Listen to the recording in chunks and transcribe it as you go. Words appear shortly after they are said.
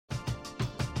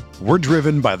We're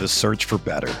driven by the search for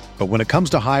better. But when it comes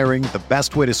to hiring, the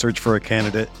best way to search for a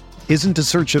candidate isn't to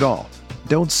search at all.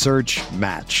 Don't search,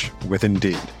 match with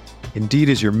Indeed. Indeed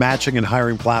is your matching and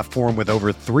hiring platform with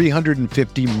over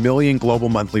 350 million global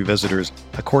monthly visitors,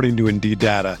 according to Indeed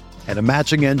data, and a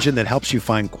matching engine that helps you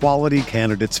find quality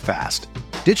candidates fast.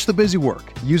 Ditch the busy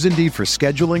work. Use Indeed for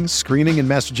scheduling, screening, and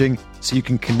messaging so you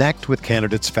can connect with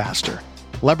candidates faster.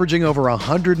 Leveraging over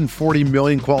 140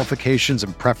 million qualifications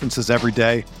and preferences every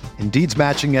day, Indeed's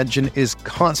matching engine is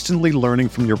constantly learning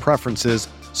from your preferences,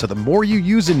 so the more you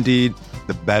use Indeed,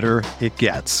 the better it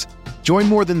gets. Join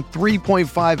more than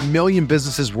 3.5 million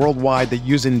businesses worldwide that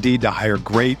use Indeed to hire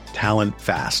great talent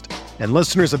fast. And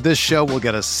listeners of this show will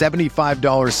get a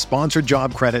 $75 sponsored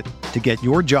job credit to get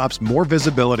your jobs more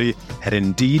visibility at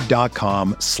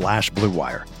Indeed.com/Blue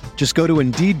Wire. Just go to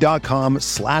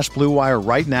Indeed.com/Blue Wire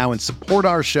right now and support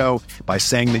our show by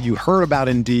saying that you heard about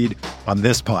Indeed on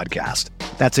this podcast.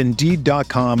 That's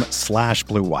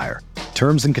Indeed.com/Blue Wire.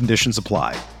 Terms and conditions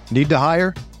apply. Need to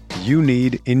hire? You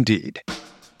need Indeed.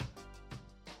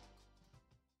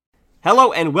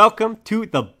 Hello and welcome to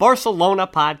the Barcelona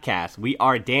podcast. We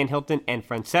are Dan Hilton and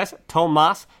Francesc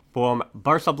Tomas from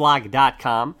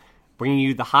BarcaBlog.com, bringing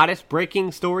you the hottest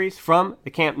breaking stories from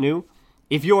the Camp Nou.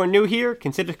 If you are new here,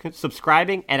 consider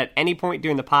subscribing, and at any point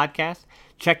during the podcast,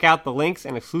 check out the links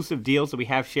and exclusive deals that we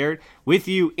have shared with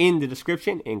you in the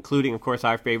description, including, of course,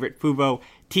 our favorite Fubo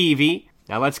TV.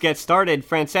 Now let's get started.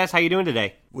 Francesc, how you doing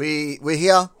today? We're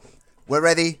here, we're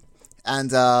ready,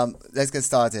 and let's get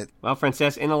started. Well,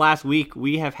 Francesc, in the last week,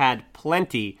 we have had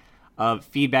plenty of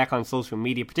feedback on social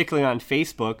media, particularly on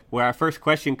Facebook, where our first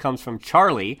question comes from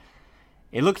Charlie.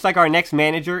 It looks like our next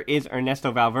manager is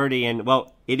Ernesto Valverde, and,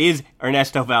 well, it is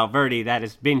Ernesto Valverde. That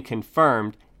has been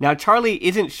confirmed. Now, Charlie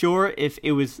isn't sure if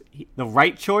it was the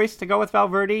right choice to go with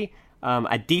Valverde,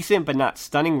 a decent but not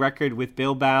stunning record with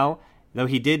Bilbao, though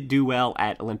he did do well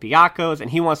at Olympiacos,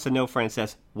 and he wants to know,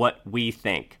 Francesc, what we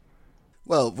think.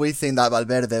 Well, we think that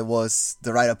Valverde was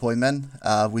the right appointment.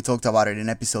 We talked about it in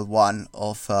episode 1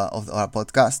 of our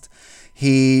podcast.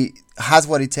 He has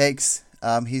what it takes.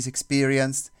 He's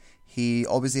experienced. He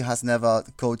obviously has never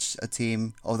coached a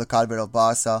team of the caliber of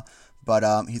Barca, but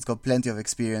he's got plenty of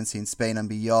experience in Spain and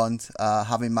beyond,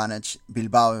 having managed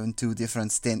Bilbao in 2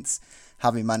 different stints,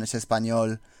 having managed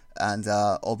Espanyol, and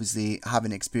obviously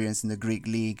having experience in the Greek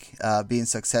league, being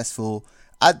successful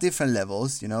at different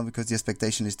levels, because the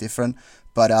expectation is different.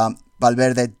 But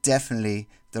Valverde, definitely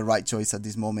the right choice at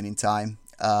this moment in time.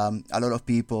 A lot of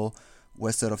people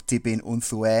were sort of tipping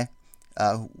Unzué,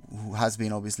 who has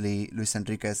been obviously Luis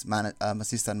Enrique's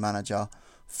assistant manager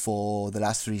for the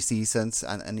last 3 seasons,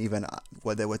 and even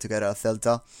when they were together at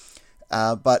Celta.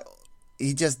 But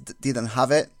he just didn't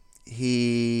have it.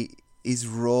 He is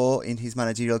raw in his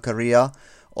managerial career.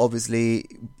 Obviously,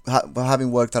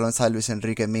 having worked alongside Luis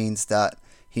Enrique means that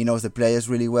he knows the players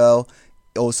really well.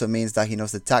 It also means that he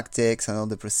knows the tactics and all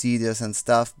the procedures and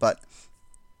stuff. But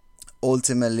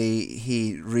ultimately,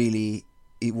 he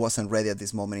wasn't ready at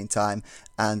this moment in time,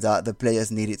 and the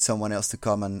players needed someone else to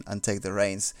come and take the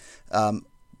reins.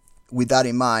 With that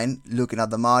in mind, looking at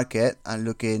the market and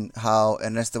looking how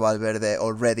Ernesto Valverde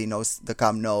already knows the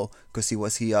Camp Nou, because he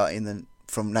was here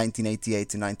from 1988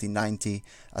 to 1990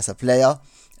 as a player,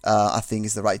 I think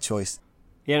is the right choice.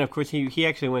 Yeah, and of course he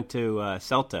actually went to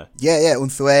Celta. Yeah,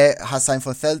 Unzué has signed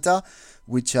for Celta,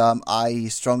 which I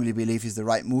strongly believe is the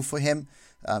right move for him.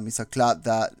 It's a club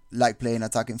that like playing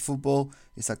attacking football.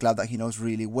 It's a club that he knows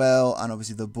really well, and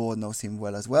obviously the board knows him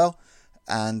well as well.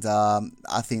 And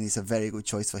I think it's a very good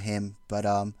choice for him. But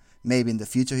maybe in the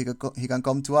future he can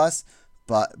come to us.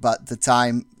 But the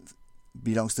time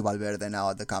belongs to Valverde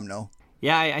now at the Camp Nou.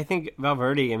 Yeah, I think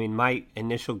Valverde, my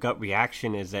initial gut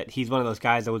reaction is that he's one of those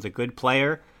guys that was a good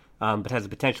player, but has the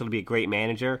potential to be a great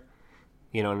manager.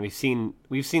 And we've seen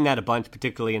that a bunch,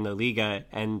 particularly in the Liga.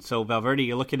 And so Valverde,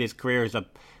 you look at his career as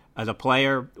a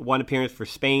player, 1 appearance for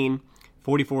Spain,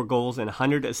 44 goals, and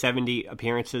 170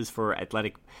 appearances for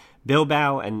Athletic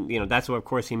Bilbao. And, that's where, of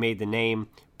course, he made the name.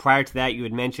 Prior to that, you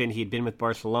had mentioned he'd been with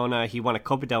Barcelona. He won a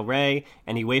Copa del Rey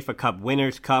and a UEFA Cup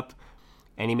Winners' Cup.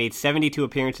 And he made 72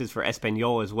 appearances for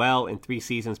Espanyol as well in 3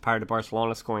 seasons prior to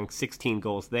Barcelona, scoring 16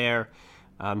 goals there.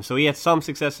 So he had some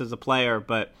success as a player,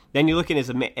 but then you look at as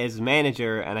a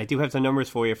manager, and I do have some numbers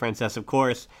for you, Francesc, of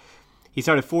course. He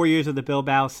started 4 years with the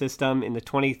Bilbao system. In the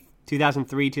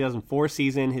 2003-2004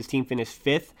 season, his team finished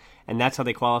 5th, and that's how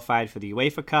they qualified for the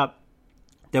UEFA Cup.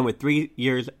 Then with 3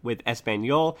 years with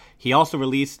Espanyol, he also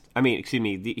reached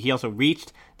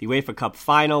the UEFA Cup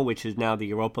final, which is now the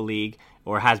Europa League,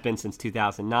 or has been since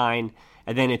 2009.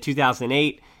 And then in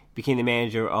 2008, became the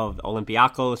manager of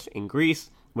Olympiacos in Greece.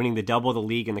 winning the double, the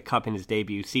league, and the cup in his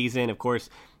debut season. Of course,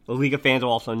 La Liga fans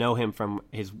will also know him from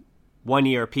his 1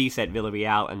 year apiece at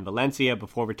Villarreal and Valencia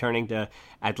before returning to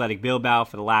Athletic Bilbao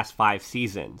for the last 5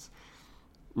 seasons.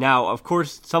 Now, of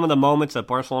course, some of the moments that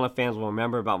Barcelona fans will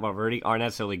remember about Valverde aren't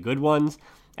necessarily good ones.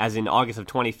 As in August of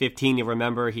 2015, you'll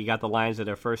remember he got the Lions to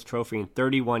their first trophy in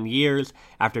 31 years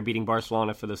after beating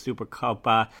Barcelona for the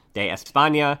Supercopa de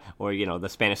España, or, the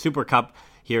Spanish Super Cup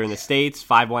here in the States,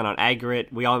 5-1 on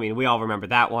aggregate. We all remember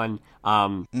that one.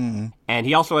 And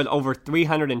he also has over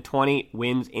 320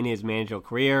 wins in his managerial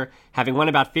career, having won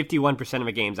about 51% of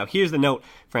the games. Now, here's the note,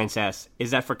 Frances,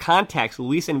 is that for context,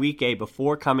 Luis Enrique,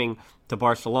 before coming to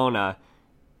Barcelona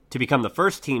to become the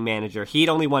first team manager, he'd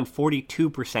only won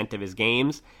 42% of his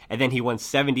games, and then he won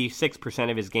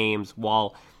 76% of his games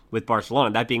while with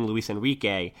Barcelona, that being Luis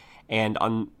Enrique. And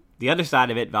on the other side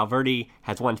of it, Valverde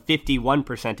has won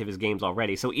 51% of his games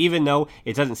already. So even though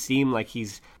it doesn't seem like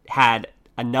he's had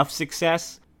enough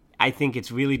success, I think it's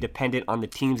really dependent on the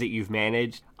teams that you've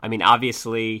managed. I mean,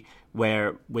 obviously,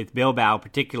 where with Bilbao,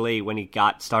 particularly when he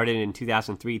got started in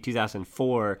 2003,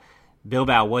 2004,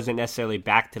 Bilbao wasn't necessarily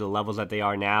back to the levels that they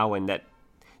are now, and that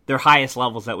their highest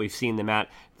levels that we've seen them at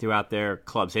throughout their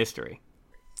club's history.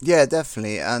 Yeah,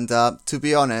 definitely. And to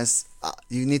be honest,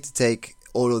 you need to take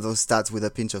all of those stats with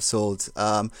a pinch of salt.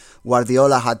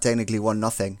 Guardiola had technically won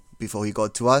nothing before he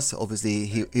got to us. Obviously,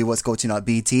 he was coaching our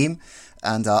B team,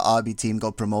 and our B team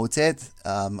got promoted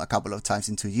a couple of times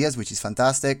in 2 years, which is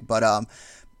fantastic. But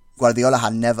Guardiola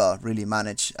had never really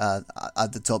managed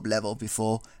at the top level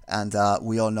before, and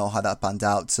we all know how that panned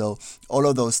out. So all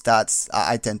of those stats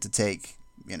I tend to take,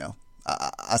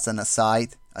 as an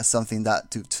aside, as something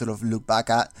that to sort of look back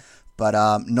at, but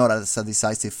not as a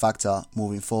decisive factor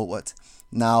moving forward.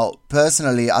 Now,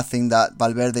 personally, I think that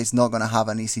Valverde is not going to have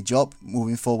an easy job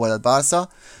moving forward at Barca,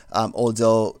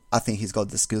 although I think he's got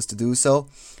the skills to do so.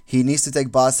 He needs to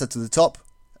take Barca to the top.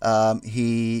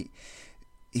 He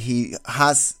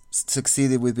has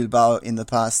succeeded with Bilbao in the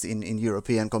past in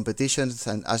European competitions,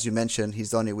 and as you mentioned, he's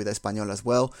done it with Espanyol as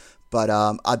well. But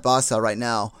at Barca right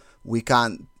now, we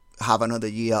can't have another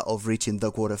year of reaching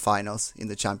the quarterfinals in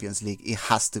the Champions League. It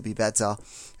has to be better.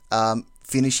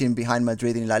 Finishing behind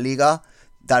Madrid in La Liga,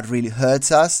 that really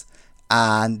hurts us,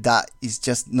 and that is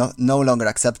just no longer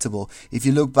acceptable. If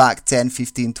you look back 10,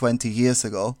 15, 20 years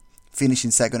ago,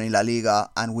 finishing second in La Liga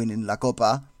and winning La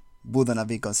Copa wouldn't have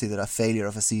been considered a failure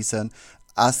of a season.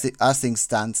 As things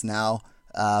stand now,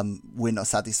 we're not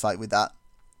satisfied with that.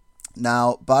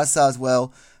 Now, Barca as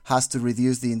well has to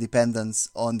reduce the independence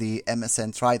on the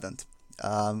MSN trident.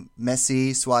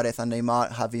 Messi, Suarez and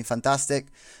Neymar have been fantastic,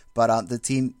 but the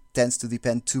team tends to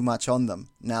depend too much on them.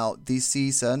 Now, this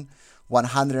season,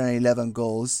 111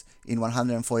 goals in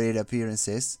 148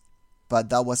 appearances, but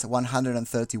that was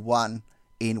 131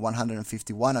 in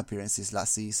 151 appearances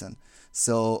last season.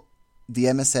 So the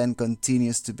MSN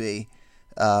continues to be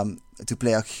to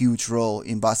play a huge role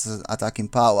in Barca's attacking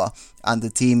power, and the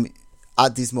team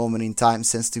at this moment in time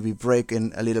seems to be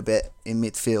breaking a little bit in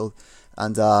midfield,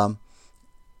 and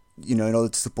in order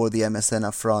to support the MSN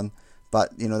up front.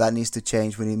 But that needs to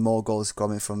change. We need more goals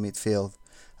coming from midfield.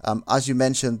 As you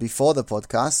mentioned before the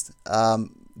podcast,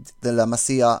 the La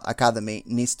Masia Academy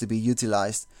needs to be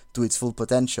utilized to its full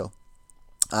potential,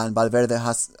 and Valverde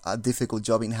has a difficult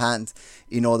job in hand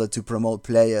in order to promote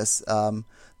players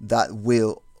that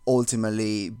will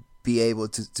ultimately be able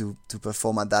to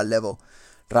perform at that level.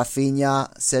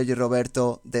 Rafinha, Sergio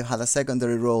Roberto, they've had a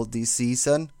secondary role this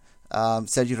season.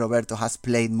 Sergio Roberto has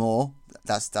played more.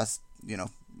 That's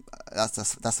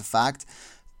a fact.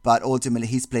 But ultimately,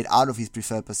 he's played out of his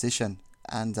preferred position,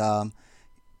 and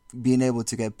being able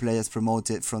to get players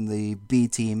promoted from the B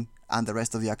team and the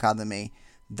rest of the academy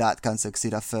that can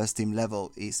succeed at first team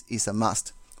level is a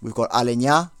must. We've got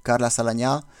Carlos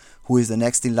Aleñá, who is the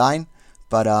next in line,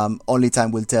 but only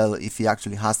time will tell if he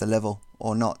actually has the level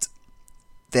or not.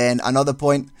 Then another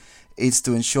point is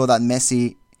to ensure that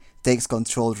Messi takes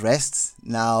controlled rests.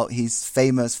 Now, he's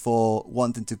famous for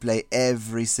wanting to play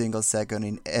every single second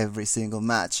in every single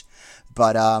match,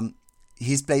 but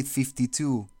he's played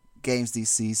 52 games this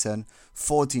season,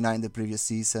 49 the previous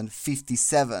season,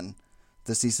 57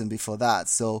 the season before that.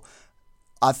 So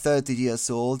at 30 years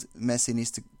old, Messi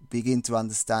needs to begin to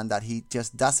understand that he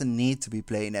just doesn't need to be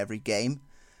playing every game.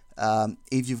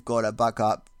 If you've got a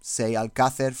backup, say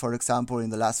Alcácer, for example, in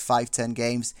the last 5-10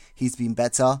 games, he's been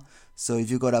better. So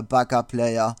if you've got a backup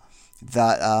player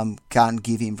that can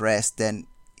give him rest, then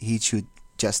he should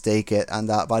just take it. And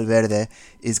Valverde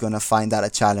is going to find that a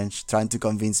challenge, trying to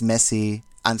convince Messi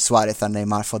and Suarez and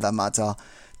Neymar, for that matter,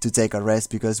 to take a rest,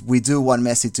 because we do want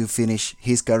Messi to finish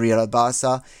his career at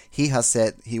Barca. He has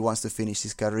said he wants to finish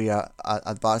his career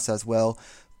at Barca as well.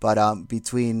 But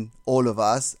between all of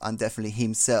us and definitely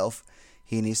himself,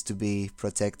 he needs to be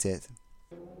protected.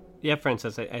 Yeah,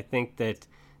 Francis, I think that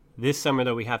this summer,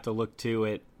 though, we have to look to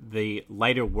at the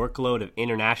lighter workload of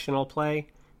international play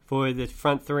for the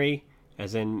front three,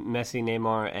 as in Messi,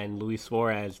 Neymar, and Luis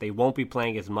Suarez. They won't be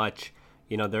playing as much.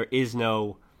 There is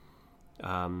no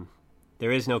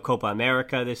Copa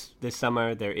America this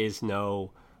summer. There is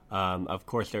no, of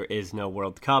course, there is no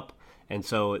World Cup. And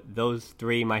so those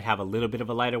three might have a little bit of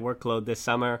a lighter workload this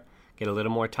summer, get a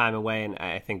little more time away, and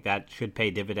I think that should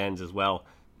pay dividends as well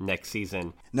next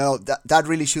season. No, that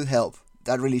really should help.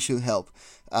 That really should help.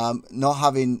 Not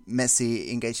having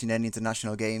Messi engaged in any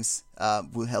international games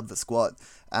will help the squad.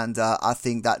 And I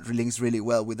think that links really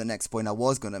well with the next point I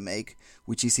was going to make,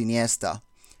 which is Iniesta.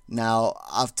 Now,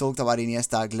 I've talked about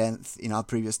Iniesta at length in our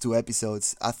previous 2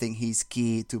 episodes. I think he's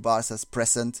key to Barca's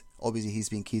present. Obviously, he's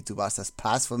been key to Barca's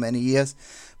past for many years.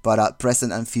 But at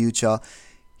present and future,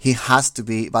 he has to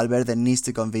be. Valverde needs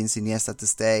to convince Iniesta to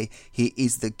stay. He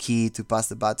is the key to pass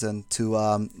the baton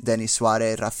to Denis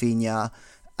Suarez, Rafinha,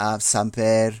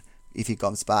 Samper, if he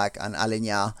comes back, and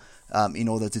Aleñá, in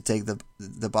order to take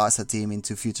the Barca team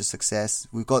into future success.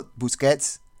 We've got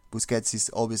Busquets. Busquets is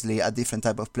obviously a different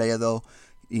type of player, though.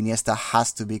 Iniesta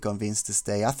has to be convinced to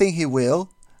stay. I think he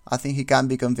will. I think he can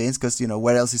be convinced, because,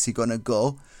 where else is he going to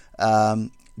go?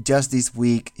 Just this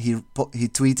week, he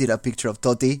tweeted a picture of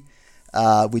Totti,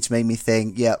 which made me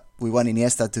think, yeah, we want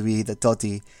Iniesta to be the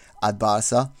Totti at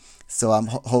Barca. So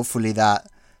hopefully that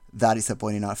is a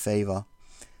point in our favour.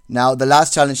 Now, the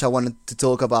last challenge I wanted to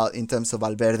talk about in terms of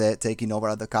Valverde taking over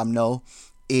at the Camp Nou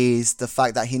is the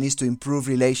fact that he needs to improve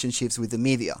relationships with the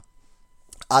media.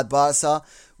 At Barca,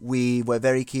 we were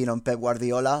very keen on Pep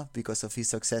Guardiola because of his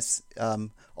success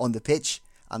on the pitch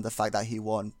and the fact that he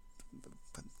won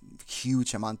a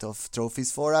huge amount of trophies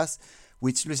for us,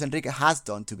 which Luis Enrique has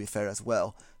done, to be fair, as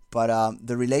well. But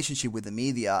the relationship with the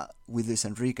media with Luis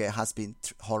Enrique has been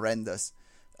horrendous.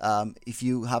 If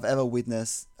you have ever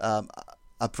witnessed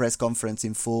a press conference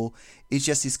in full,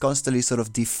 he's constantly sort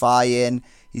of defying.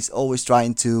 He's always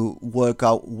trying to work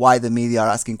out why the media are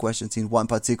asking questions in one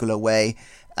particular way,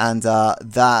 and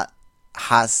that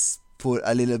has put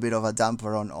a little bit of a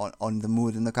damper on the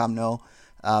mood in the Camp Nou.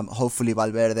 Hopefully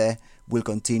Valverde will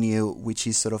continue with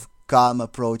his sort of calm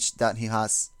approach that he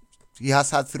has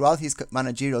had throughout his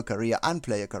managerial career and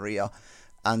player career,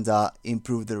 and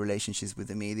improve the relationships with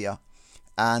the media.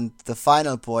 And the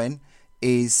final point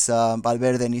is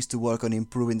Valverde needs to work on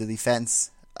improving the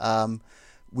defense.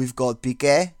 We've got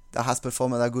Piqué, that has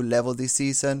performed at a good level this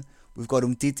season. We've got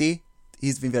Umtiti,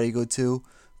 he's been very good too.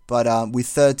 But with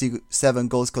 37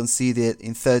 goals conceded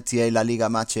in 38 La Liga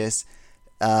matches,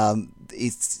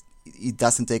 it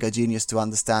doesn't take a genius to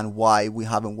understand why we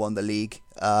haven't won the league.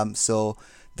 So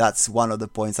that's one of the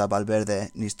points that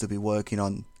Valverde needs to be working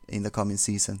on in the coming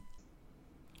season.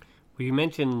 Well, you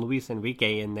mentioned Luis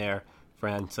Enrique in there,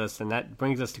 Francis, and that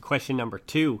brings us to question number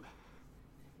 2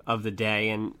 of the day,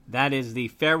 and that is the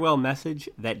farewell message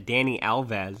that Dani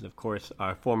Alves, of course,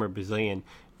 our former Brazilian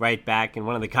right back, and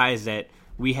one of the guys that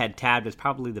we had tabbed as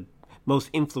probably the most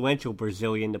influential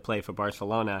Brazilian to play for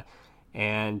Barcelona.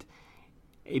 And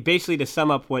basically, to sum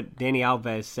up what Dani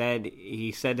Alves said,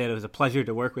 he said that it was a pleasure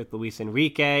to work with Luis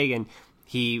Enrique, and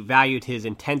he valued his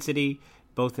intensity,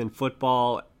 both in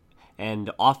football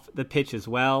and off the pitch as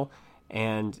well.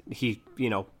 And he,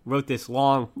 wrote this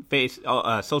long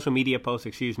social media post,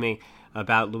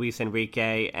 about Luis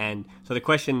Enrique. And so the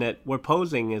question that we're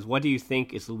posing is, what do you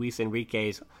think is Luis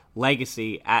Enrique's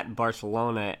legacy at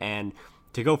Barcelona? And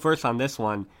to go first on this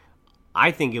one,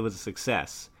 I think it was a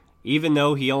success. Even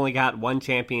though he only got 1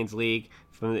 Champions League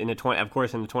in the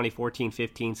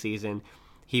 2014-15 season,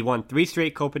 he won 3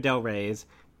 straight Copa del Reys,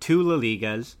 2 La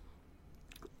Ligas,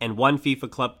 and 1 FIFA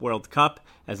Club World Cup,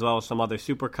 as well as some other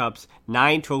Super Cups.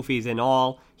 9 trophies in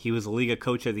all. He was Liga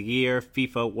Coach of the Year,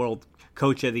 FIFA World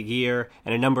Coach of the Year,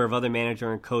 and a number of other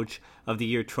Manager and Coach of the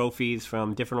Year trophies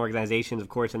from different organizations. Of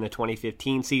course, in the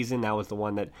 2015 season, that was the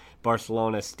one that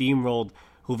Barcelona steamrolled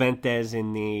Juventus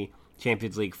in the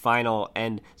Champions League final.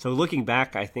 And so looking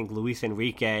back, I think Luis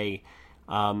Enrique,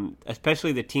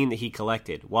 especially the team that he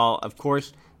collected, while, of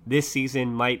course, this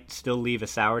season might still leave a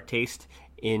sour taste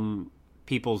in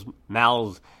people's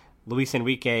mouths, Luis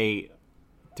Enrique,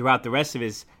 throughout the rest of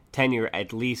his tenure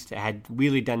at least, had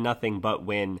really done nothing but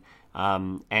win.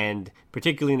 And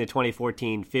particularly in the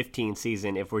 2014-15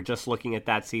 season, if we're just looking at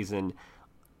that season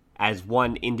as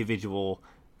one individual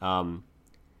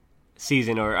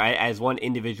season, or as one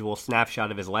individual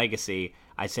snapshot of his legacy,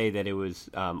 I say that it was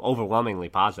overwhelmingly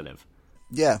positive.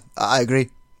 Yeah, I agree.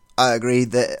 I agree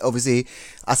that obviously,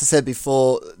 as I said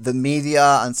before, the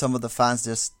media and some of the fans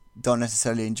just don't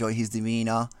necessarily enjoy his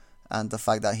demeanor and the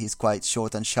fact that he's quite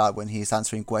short and sharp when he's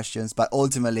answering questions. But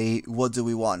ultimately, what do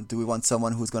we want? Do we want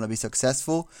someone who's going to be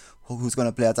successful, who's going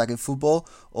to play attacking football,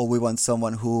 or we want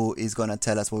someone who is going to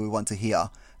tell us what we want to hear?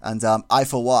 And I,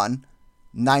 for one,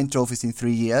 9 trophies in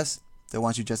 3 years, the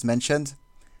ones you just mentioned,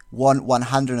 won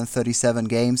 137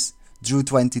 games, drew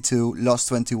 22, lost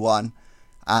 21,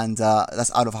 and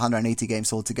that's out of 180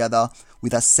 games altogether,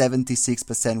 with a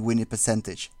 76% winning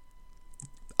percentage.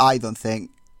 I don't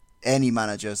think any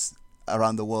managers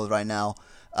around the world right now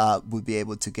would be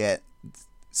able to get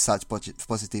such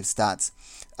positive stats.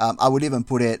 I would even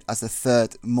put it as the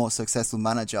third most successful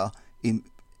manager in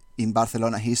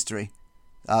Barcelona history,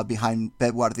 behind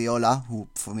Pep Guardiola, who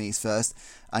for me is first,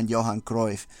 and Johan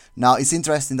Cruyff. Now, it's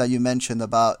interesting that you mentioned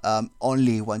about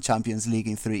only one Champions League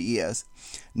in 3 years.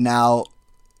 Now,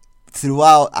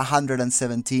 throughout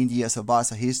 117 years of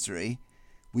Barca history,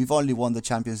 we've only won the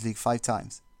Champions League 5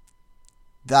 times.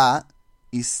 That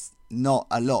is not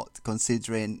a lot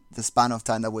considering the span of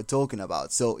time that we're talking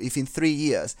about. So if in 3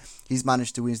 years he's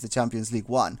managed to win the Champions League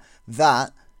 1,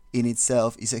 that in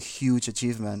itself is a huge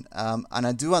achievement. And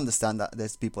I do understand that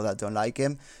there's people that don't like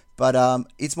him, but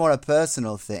it's more a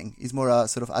personal thing. It's more a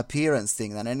sort of appearance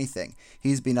thing than anything.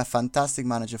 He's been a fantastic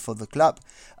manager for the club.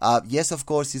 Yes, of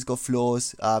course, he's got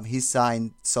flaws. He's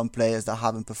signed some players that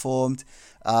haven't performed.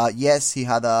 Yes, he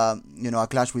had a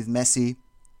clash with Messi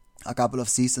a couple of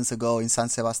seasons ago in San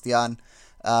Sebastian.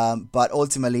 But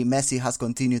ultimately, Messi has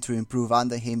continued to improve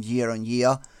under him year on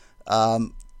year.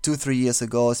 2-3 years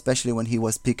ago, especially when he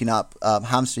was picking up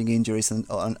hamstring injuries and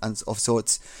of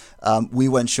sorts, we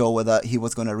weren't sure whether he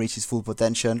was going to reach his full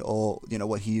potential or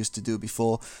what he used to do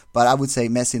before. But I would say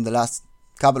Messi in the last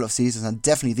couple of seasons, and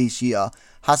definitely this year,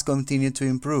 has continued to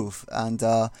improve. And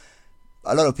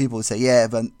a lot of people say, yeah,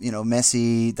 but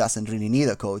Messi doesn't really need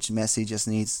a coach. Messi just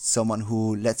needs someone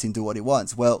who lets him do what he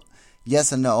wants. Well,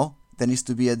 yes and no. There needs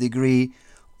to be a degree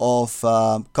of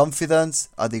confidence,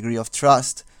 a degree of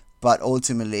trust, but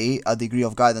ultimately a degree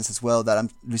of guidance as well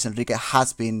that Luis Enrique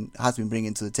has been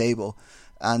bringing to the table.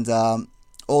 And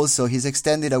also, he's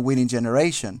extended a winning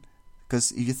generation.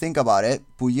 Because if you think about it,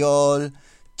 Puyol,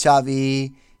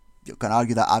 Xavi, you can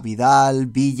argue that Abidal,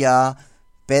 Villa,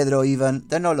 Pedro even,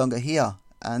 they're no longer here.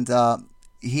 And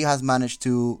he has managed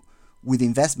to, with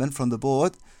investment from the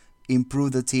board,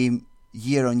 improve the team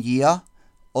year on year.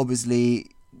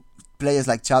 Obviously, players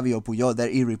like Xavi or Puyol, they're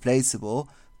irreplaceable,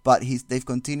 but they've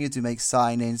continued to make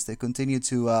signings. They continue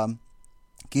to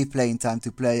give playing time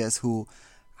to players who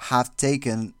have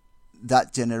taken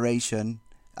that generation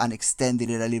and extended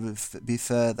it a little bit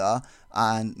further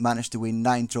and managed to win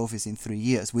 9 trophies in 3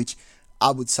 years, which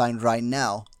I would sign right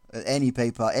now. Any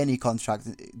paper, any contract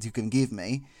you can give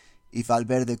me, if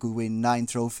Valverde could win 9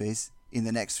 trophies in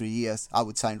the next 3 years, I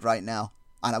would sign right now,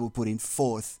 and I would put him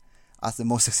 4th as the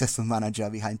most successful manager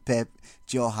behind Pep,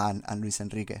 Johan, and Luis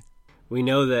Enrique. We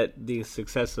know that the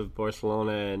success of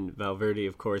Barcelona and Valverde,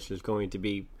 of course, is going to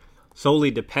be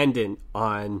solely dependent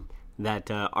on that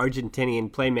Argentinian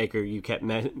playmaker you kept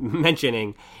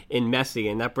mentioning in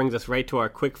Messi, and that brings us right to our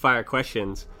quick-fire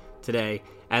questions today.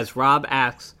 As Rob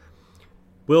asks,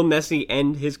 will Messi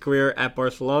end his career at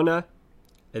Barcelona?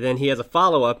 And then he has a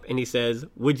follow-up, and he says,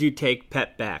 would you take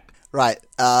Pep back? Right.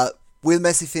 Will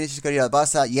Messi finish his career at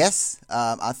Barca? Yes.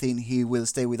 I think he will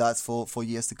stay with us for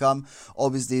years to come.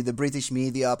 Obviously, the British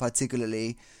media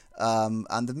particularly,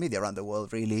 and the media around the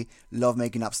world really, love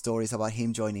making up stories about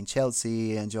him joining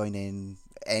Chelsea and joining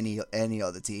any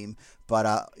other team.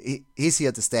 But he's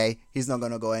here to stay. He's not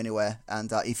going to go anywhere.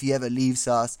 And if he ever leaves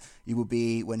us, it will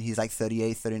be when he's like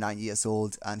 38, 39 years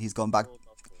old and he's gone back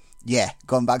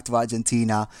to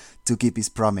Argentina to keep his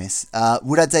promise.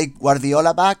 Would I take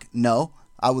Guardiola back? No,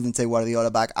 I wouldn't take Guardiola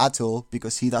back at all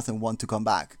because he doesn't want to come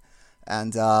back.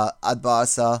 And at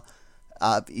Barca,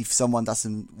 if someone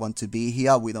doesn't want to be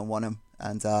here, we don't want him.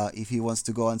 And if he wants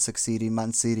to go and succeed in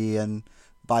Man City and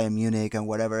Bayern Munich and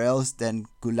whatever else, then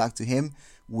good luck to him.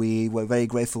 We were very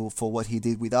grateful for what he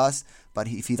did with us, but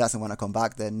if he doesn't want to come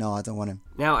back, then no, I don't want him.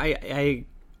 Now, I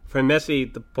for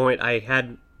Messi, the point, I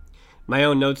had my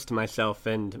own notes to myself,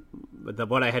 and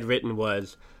what I had written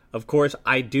was, of course,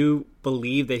 I do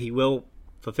believe that he will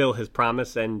fulfill his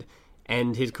promise and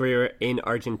end his career in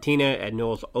Argentina at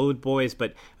Newell's Old Boys,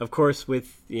 but of course,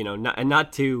 with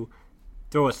not to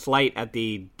throw a slight at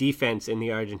the defense in the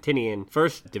Argentinian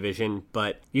first division,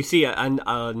 but you see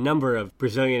a number of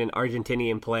Brazilian and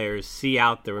Argentinian players see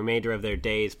out the remainder of their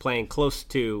days playing close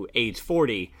to age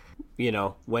 40,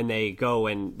 when they go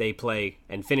and they play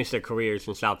and finish their careers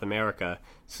in South America.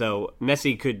 So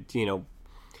Messi could,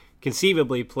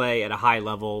 conceivably play at a high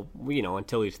level,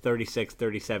 until he's 36,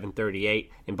 37,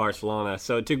 38 in Barcelona.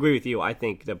 So to agree with you, I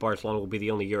think that Barcelona will be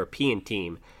the only European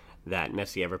team that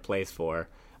Messi ever plays for.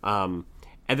 And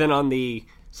then on the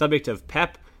subject of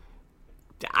Pep,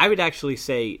 I would actually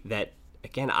say that,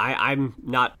 again, I'm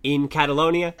not in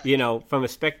Catalonia. From a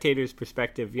spectator's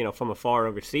perspective, from afar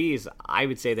overseas, I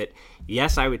would say that,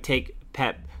 yes, I would take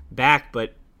Pep back,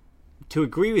 but to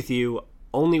agree with you,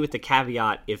 only with the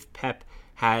caveat if Pep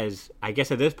has, I guess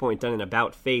at this point, done an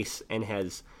about-face and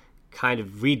has kind of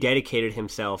rededicated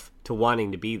himself to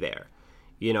wanting to be there.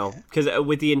 Because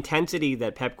with the intensity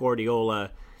that Pep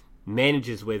Guardiola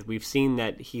manages with, we've seen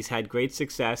that he's had great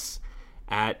success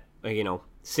at,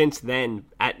 since then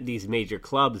at these major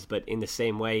clubs, but in the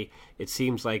same way, it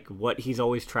seems like what he's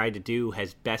always tried to do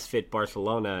has best fit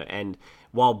Barcelona. And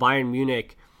while Bayern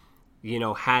Munich,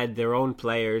 had their own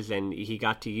players and he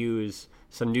got to use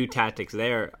some new tactics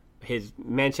there, his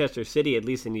Manchester City, at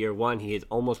least in year one, he is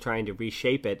almost trying to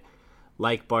reshape it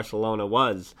like Barcelona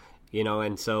was,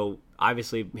 and so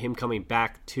obviously him coming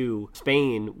back to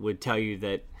Spain would tell you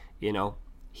that,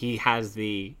 he has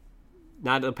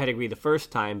not the pedigree the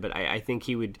first time, but I think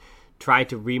he would try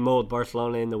to remold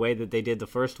Barcelona in the way that they did the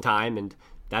first time, and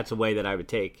that's a way that I would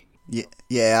take.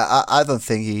 Yeah, I don't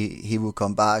think he will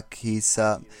come back. He's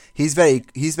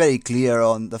very clear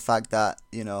on the fact that,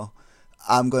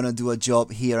 I'm going to do a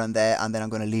job here and there, and then I'm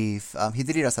going to leave. He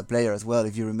did it as a player as well.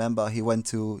 If you remember, he went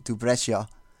to Brescia,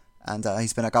 and he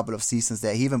spent a couple of seasons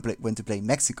there. He even went to play in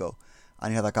Mexico,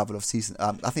 and he had a couple of seasons.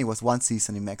 I think it was one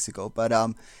season in Mexico. But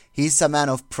he's a man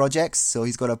of projects, so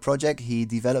he's got a project. He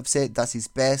develops it, does his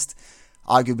best.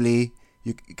 Arguably,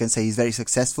 you can say he's very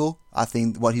successful. I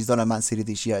think what he's done at Man City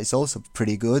this year is also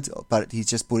pretty good, but he's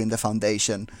just putting the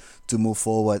foundation to move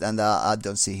forward, and I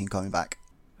don't see him coming back.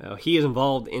 He is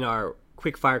involved in our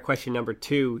quickfire question number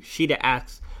 2. Sheeta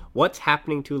asks, what's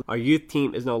happening to our youth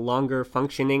team is no longer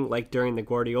functioning like during the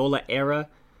Guardiola era?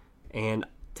 And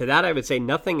to that, I would say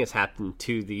nothing has happened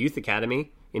to the youth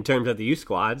academy in terms of the youth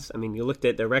squads. I mean, you looked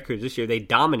at their records this year, they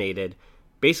dominated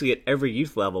basically at every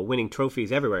youth level, winning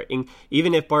trophies everywhere.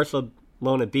 Even if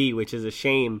Barcelona B, which is a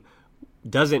shame,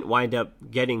 doesn't wind up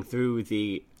getting through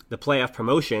the playoff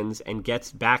promotions and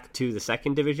gets back to the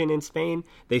second division in Spain,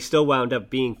 they still wound up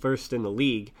being first in the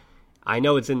league. I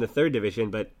know it's in the third division,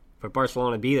 but for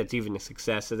Barcelona B, that's even a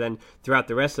success. So then throughout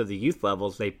the rest of the youth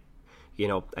levels, they,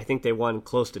 I think they won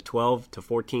close to 12 to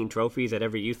 14 trophies at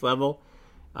every youth level.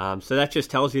 So that just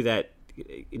tells you that,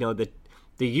 the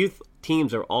youth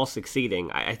teams are all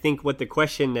succeeding. I think what the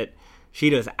question that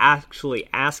Sheeta is actually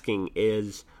asking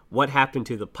is what happened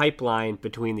to the pipeline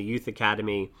between the youth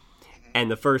academy and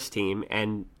the first team.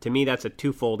 And to me, that's a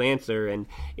twofold answer. And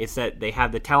it's that they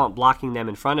have the talent blocking them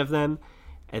in front of them.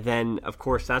 And then, of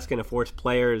course, that's going to force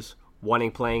players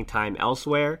wanting playing time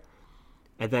elsewhere.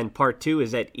 And then part 2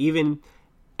 is that even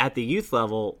at the youth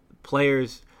level,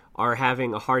 players are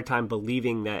having a hard time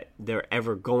believing that they're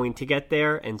ever going to get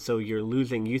there. And so you're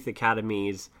losing youth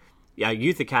academy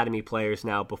players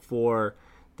now before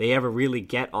they ever really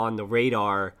get on the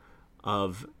radar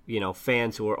of,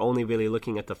 fans who are only really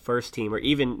looking at the first team or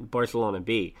even Barcelona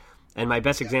B. And my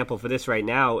best example for this right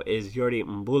now is Jordi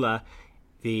Mbula,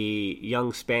 the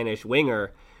young Spanish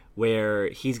winger, where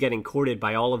he's getting courted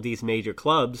by all of these major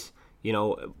clubs,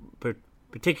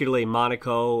 particularly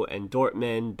Monaco and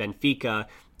Dortmund, Benfica.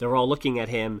 They're all looking at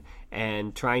him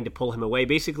and trying to pull him away,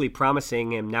 basically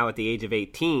promising him now at the age of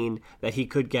 18 that he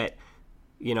could get,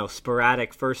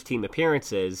 sporadic first-team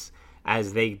appearances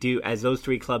as those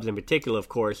 3 clubs in particular, of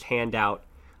course, hand out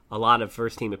a lot of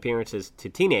first-team appearances to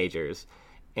teenagers.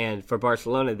 And for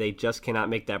Barcelona, they just cannot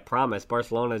make that promise.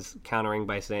 Barcelona's countering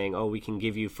by saying, we can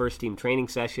give you first-team training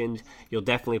sessions. You'll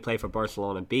definitely play for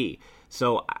Barcelona B.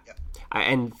 So,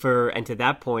 and to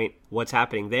that point, what's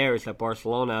happening there is that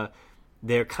Barcelona,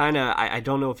 they're kind of, I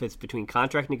don't know if it's between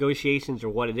contract negotiations or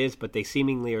what it is, but they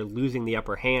seemingly are losing the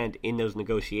upper hand in those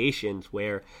negotiations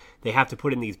where they have to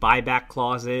put in these buyback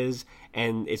clauses,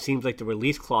 and it seems like the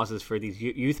release clauses for these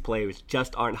youth players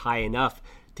just aren't high enough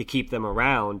to keep them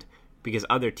around, because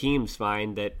other teams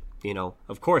find that,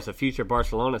 of course, a future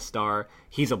Barcelona star,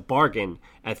 he's a bargain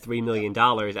at $3 million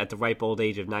at the ripe old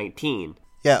age of 19.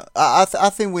 Yeah, I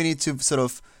think we need to sort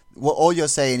of, what all you're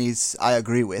saying is I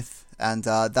agree with, and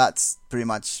that's pretty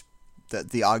much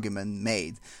the argument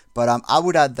made. But I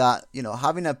would add that,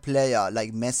 having a player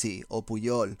like Messi or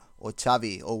Puyol or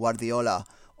Xavi or Guardiola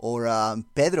or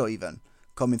Pedro even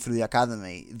coming through the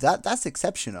academy, that's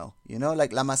exceptional.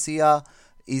 Like La Masia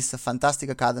is a fantastic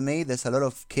academy. There's a lot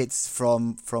of kids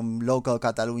from local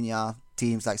Catalonia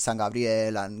teams like San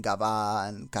Gabriel and Gavà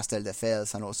and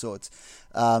Castelldefels and all sorts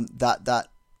that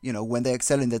when they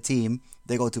excel in the team,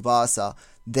 they go to Barca.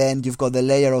 Then you've got the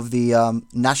layer of the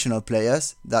national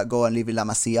players that go and live in La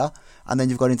Masia, and then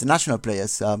you've got international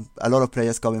players. A lot of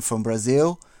players coming from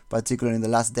Brazil, particularly in the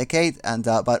last decade, and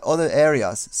but other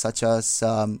areas such as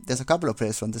there's a couple of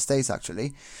players from the States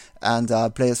actually, and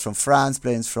players from France,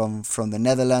 players from the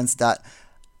Netherlands that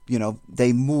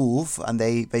they move and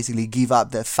they basically give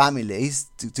up their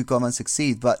families to come and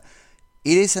succeed. But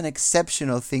it is an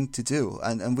exceptional thing to do,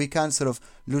 and we can't sort of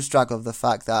lose track of the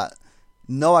fact that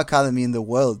no academy in the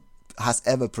world has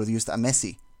ever produced a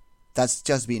Messi. That's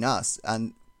just been us,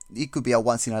 and it could be a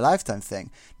once-in-a-lifetime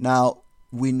thing. Now,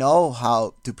 we know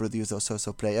how to produce those sorts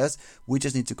of players. We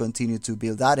just need to continue to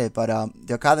build at it. But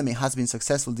the academy has been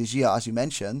successful this year, as you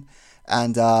mentioned,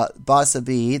 and Barca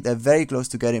B, they're very close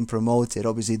to getting promoted.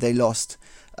 Obviously, they lost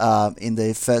in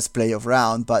the first playoff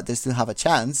round, but they still have a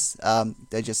chance.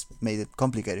 They just made it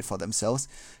complicated for themselves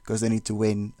because they need to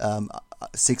win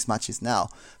 6 matches now.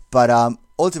 But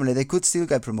ultimately, they could still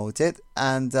get promoted,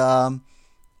 and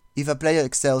if a player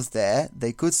excels there,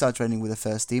 they could start training with the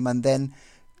first team, and then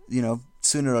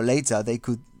sooner or later they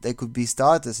could be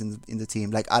starters in the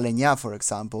team, like Aleñá, for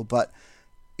example. But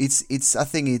I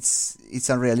think it's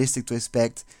unrealistic to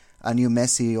expect a new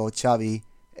Messi or Xavi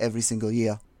every single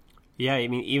year. Yeah, I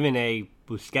mean, even a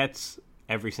Busquets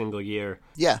every single year.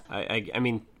 Yeah. I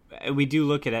mean, we do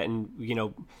look at it,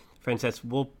 and, Frances,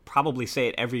 we'll probably say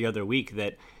it every other week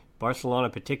that Barcelona,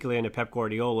 particularly under Pep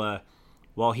Guardiola,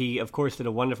 while he, of course, did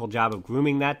a wonderful job of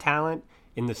grooming that talent,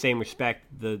 in the same respect,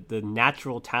 the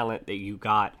natural talent that you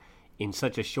got in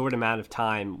such a short amount of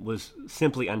time was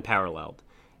simply unparalleled.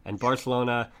 And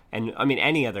Barcelona, and I mean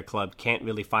any other club, can't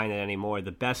really find it anymore.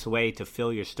 The best way to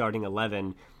fill your starting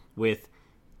 11 with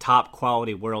top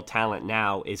quality world talent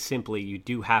now is simply you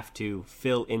do have to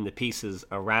fill in the pieces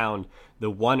around the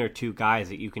 1 or 2 guys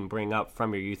that you can bring up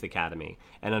from your youth academy.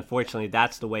 And unfortunately,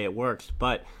 that's the way it works.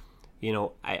 But,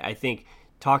 I think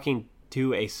talking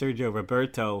to a Sergio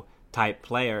Roberto type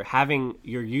player, having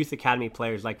your youth academy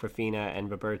players like Rafinha and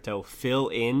Roberto fill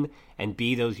in and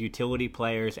be those utility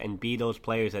players and be those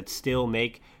players that still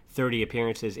make 30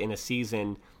 appearances in a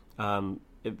season,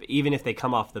 even if they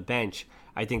come off the bench,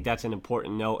 I think that's an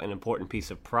important note, an important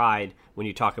piece of pride when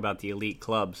you talk about the elite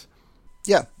clubs.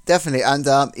 Yeah, definitely. And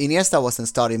Iniesta wasn't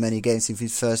starting many games in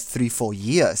his first 3-4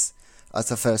 years as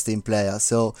a first-team player.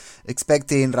 So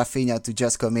expecting Rafinha to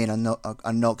just come in and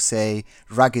knock, say,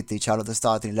 Rakitic out of the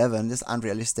starting 11 is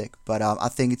unrealistic. But I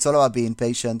think it's all about being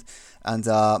patient and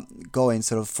going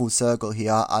sort of full circle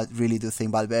here. I really do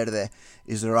think Valverde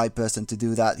is the right person to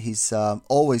do that. He's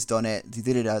always done it. He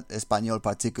did it at Espanyol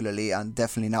particularly, and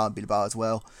definitely now at Bilbao as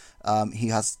well. He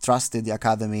has trusted the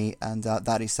academy, and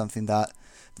that is something that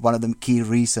one of the key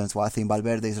reasons why I think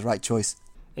Valverde is the right choice.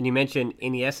 And you mentioned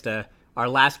Iniesta. Our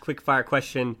last quickfire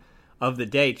question of the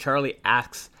day, Charlie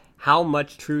asks, how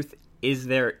much truth is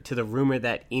there to the rumor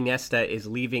that Iniesta is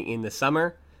leaving in the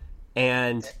summer?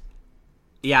 And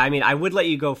yeah, I mean, I would let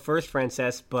you go first,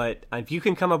 Frances, but if you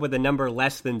can come up with a number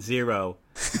less than 0.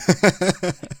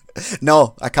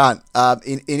 No, I can't.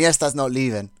 Iniesta's not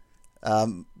leaving.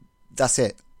 That's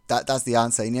it. That's the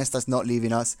answer. Iniesta's not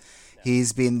leaving us.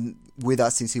 He's been with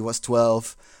us since he was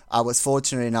 12. I was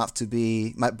fortunate enough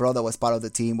my brother was part of the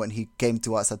team when he came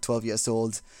to us at 12 years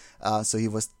old. So he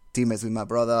was teammates with my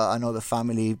brother. I know the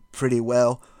family pretty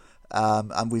well.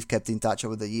 And we've kept in touch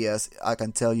over the years. I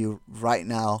can tell you right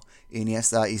now,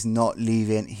 Iniesta is not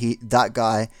leaving. That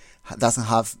guy doesn't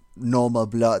have normal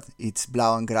blood. It's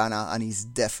Blau and Grana, and he's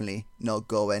definitely not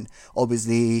going.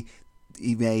 Obviously,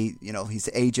 he may, his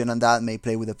agent and that may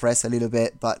play with the press a little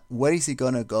bit, but where is he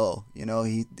gonna go?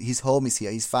 His home is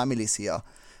here, his family is here,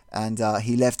 and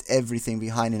he left everything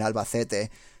behind in Albacete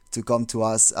to come to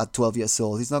us at 12 years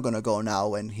old. He's not gonna go now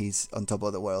when he's on top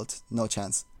of the world. No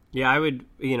chance. Yeah, I would,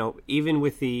 even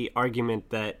with the argument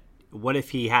that what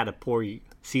if he had a poor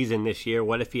season this year?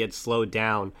 What if he had slowed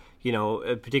down?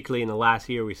 Particularly in the last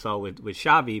year we saw with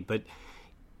Xavi, but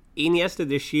Iniesta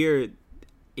this year,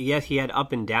 yes, he had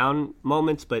up and down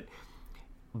moments, but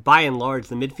by and large,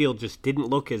 the midfield just didn't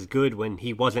look as good when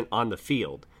he wasn't on the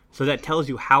field. So that tells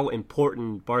you how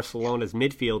important Barcelona's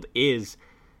midfield is,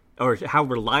 or how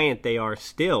reliant they are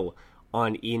still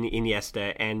on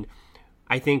Iniesta. And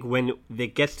I think when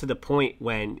it gets to the point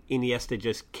when Iniesta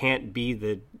just can't be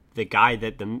the guy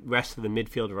that the rest of the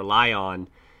midfield rely on,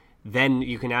 then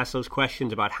you can ask those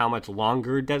questions about how much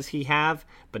longer does he have,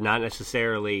 but not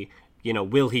necessarily,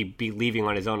 will he be leaving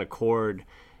on his own accord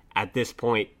at this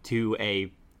point to a,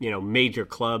 major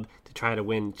club to try to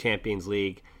win Champions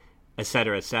League, et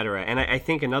cetera, et cetera. And I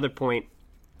think another point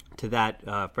to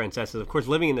that, Frances, is, of course,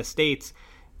 living in the States,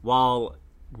 while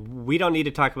we don't need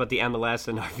to talk about the MLS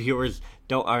and our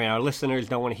listeners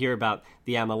don't want to hear about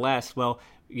the MLS. Well,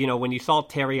 when you saw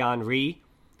Thierry Henry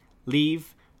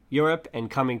leave Europe and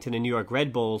coming to the New York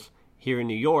Red Bulls here in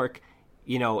New York,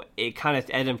 it kind of,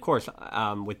 and of course,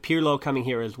 with Pirlo coming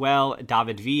here as well,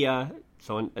 David Villa,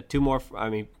 so two more,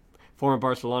 former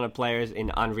Barcelona players in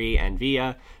Henry and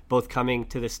Villa, both coming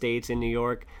to the States in New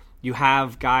York. You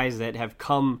have guys that have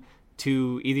come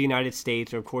to either the United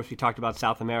States or, of course, we talked about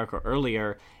South America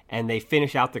earlier, and they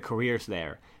finish out their careers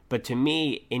there. But to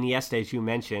me, Iniesta, as you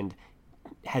mentioned,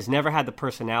 has never had the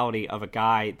personality of a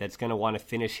guy that's going to want to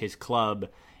finish his club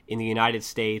in the United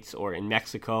States or in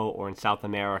Mexico or in South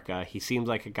America. He seems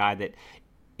like a guy that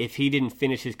if he didn't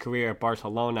finish his career at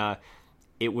Barcelona,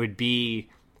 it would be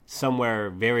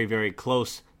somewhere very, very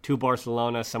close to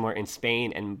Barcelona, somewhere in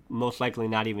Spain, and most likely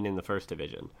not even in the first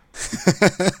division.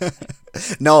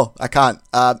 No, I can't.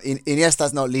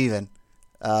 Iniesta's not leaving.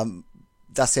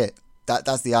 That's it.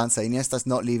 That's the answer. Iniesta's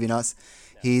not leaving us.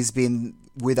 He's been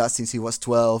with us since he was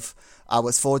 12. I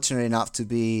was fortunate enough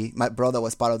my brother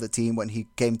was part of the team when he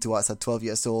came to us at 12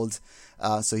 years old.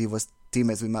 So he was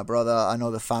teammates with my brother. I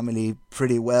know the family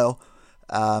pretty well.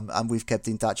 And we've kept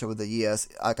in touch over the years.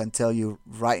 I can tell you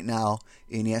right now,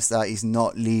 Iniesta is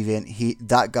not leaving.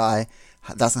 That guy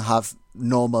doesn't have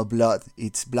normal blood.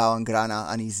 It's blau and grana,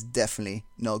 and he's definitely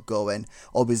not going.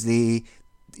 Obviously,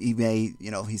 he may,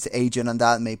 his agent and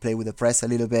that may play with the press a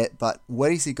little bit, but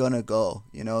where is he gonna go?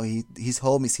 His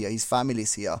home is here, his family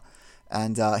is here,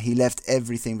 and he left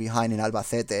everything behind in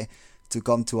Albacete to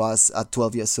come to us at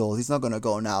 12 years old. He's not gonna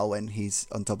go now when he's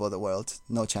on top of the world.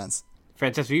 No chance.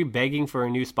 Frances, are you begging for a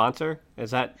new sponsor?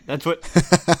 That's what?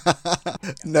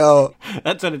 No,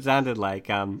 that's what it sounded like.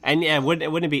 And yeah,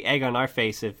 wouldn't it be egg on our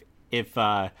face if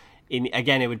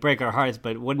again, it would break our hearts,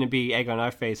 but wouldn't it be egg on our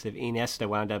face if Iniesta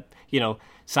wound up,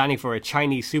 signing for a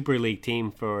Chinese Super League team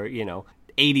for,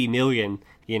 80 million,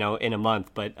 in a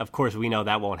month? But of course, we know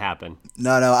that won't happen.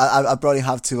 No, I probably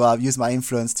have to use my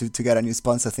influence to get a new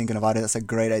sponsor. Thinking about it, that's a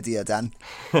great idea, Dan.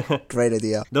 Great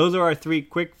idea. Those are our 3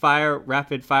 quick fire,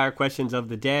 rapid fire questions of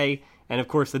the day. And of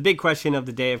course, the big question of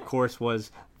the day, of course,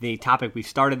 was the topic we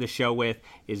started the show with,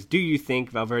 is do you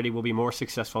think Valverde will be more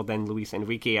successful than Luis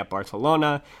Enrique at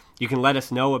Barcelona? You can let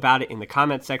us know about it in the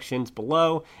comment sections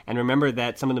below. And remember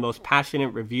that some of the most passionate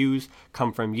reviews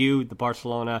come from you, the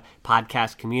Barcelona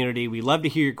podcast community. We love to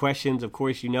hear your questions. Of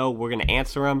course, we're going to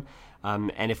answer them.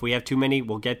 And if we have too many,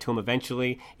 we'll get to them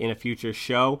eventually in a future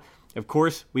show. Of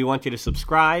course, we want you to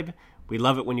subscribe. We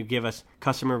love it when you give us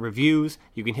customer reviews.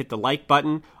 You can hit the like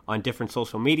button on different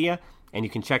social media, and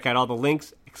you can check out all the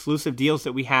links, exclusive deals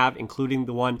that we have, including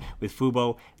the one with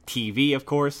Fubo TV, of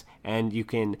course. And you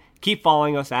can keep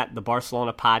following us at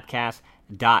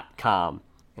thebarcelonapodcast.com.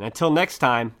 And until next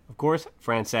time, of course,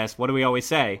 Frances, what do we always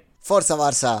say? Forza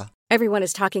Barça. Everyone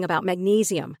is talking about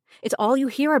magnesium. It's all you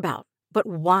hear about. But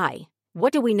why?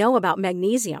 What do we know about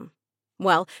magnesium?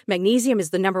 Well, magnesium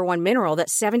is the number 1 mineral that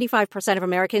 75% of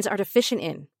Americans are deficient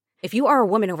in. If you are a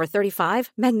woman over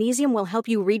 35, magnesium will help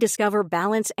you rediscover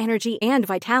balance, energy, and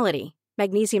vitality.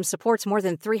 Magnesium supports more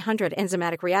than 300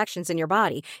 enzymatic reactions in your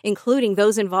body, including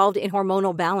those involved in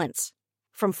hormonal balance.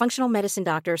 From functional medicine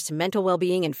doctors to mental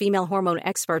well-being and female hormone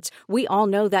experts, we all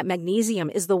know that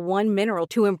magnesium is the one mineral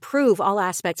to improve all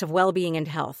aspects of well-being and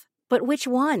health. But which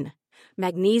one?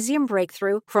 Magnesium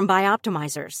Breakthrough from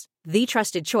Bioptimizers, the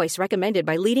trusted choice recommended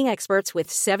by leading experts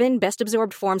with 7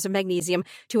 best-absorbed forms of magnesium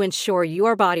to ensure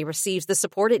your body receives the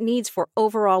support it needs for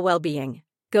overall well-being.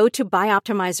 Go to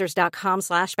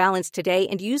bioptimizers.com/balance today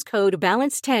and use code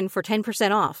BALANCE10 for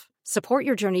 10% off. Support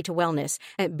your journey to wellness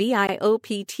at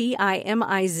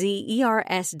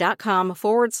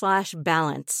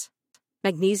bioptimizers.com/balance.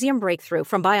 Magnesium Breakthrough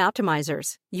from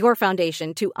Bioptimizers, your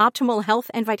foundation to optimal health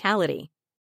and vitality.